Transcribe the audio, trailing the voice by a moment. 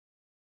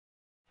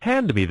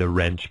Hand me the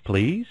wrench,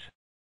 please.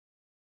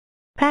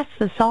 Pass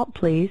the salt,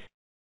 please.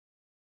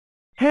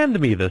 Hand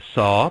me the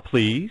saw,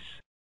 please.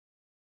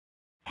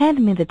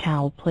 Hand me the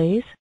towel,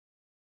 please.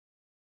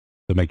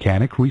 The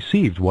mechanic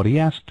received what he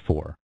asked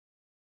for.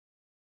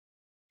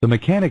 The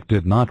mechanic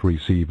did not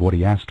receive what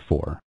he asked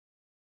for.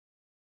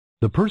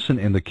 The person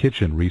in the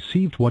kitchen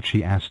received what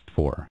she asked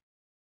for.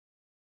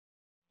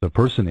 The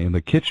person in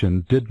the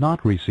kitchen did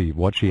not receive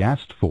what she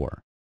asked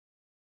for.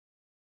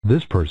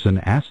 This person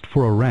asked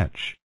for a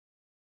wrench.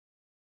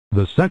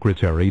 The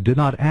secretary did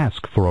not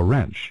ask for a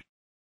wrench.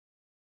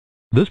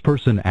 This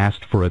person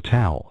asked for a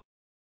towel.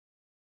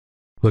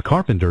 The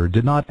carpenter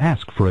did not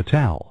ask for a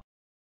towel.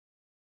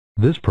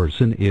 This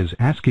person is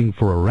asking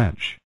for a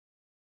wrench.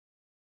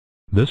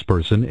 This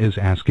person is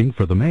asking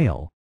for the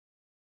mail.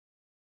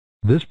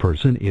 This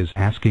person is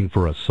asking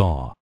for a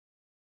saw.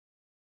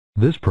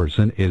 This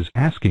person is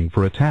asking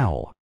for a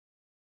towel.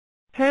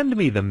 Hand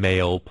me the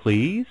mail,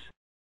 please.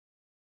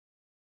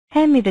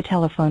 Hand me the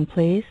telephone,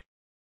 please.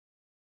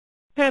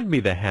 Hand me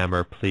the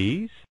hammer,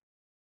 please.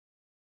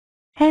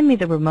 Hand me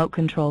the remote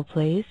control,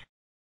 please.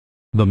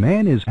 The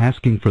man is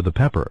asking for the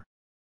pepper.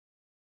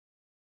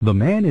 The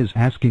man is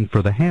asking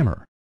for the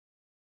hammer.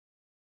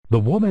 The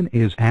woman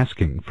is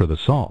asking for the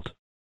salt.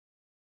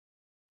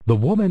 The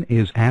woman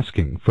is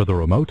asking for the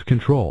remote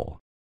control.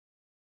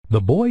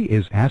 The boy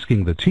is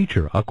asking the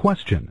teacher a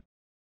question.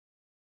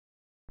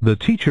 The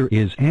teacher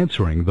is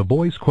answering the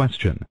boy's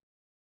question.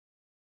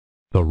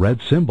 The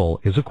red symbol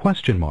is a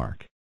question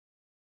mark.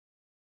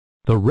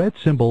 The red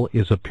symbol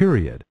is a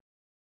period.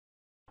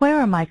 Where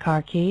are my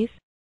car keys?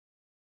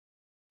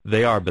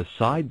 They are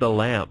beside the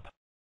lamp.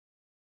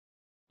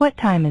 What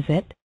time is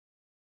it?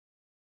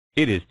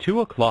 It is 2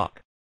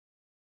 o'clock.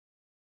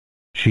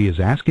 She is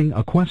asking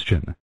a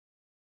question.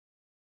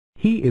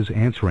 He is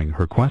answering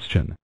her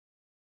question.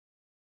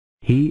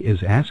 He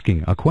is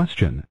asking a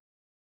question.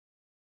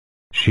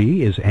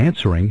 She is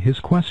answering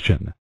his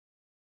question.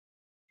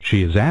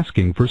 She is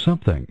asking for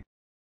something.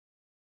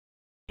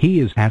 He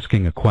is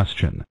asking a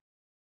question.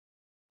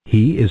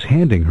 He is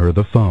handing her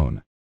the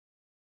phone.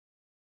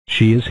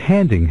 She is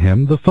handing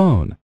him the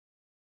phone.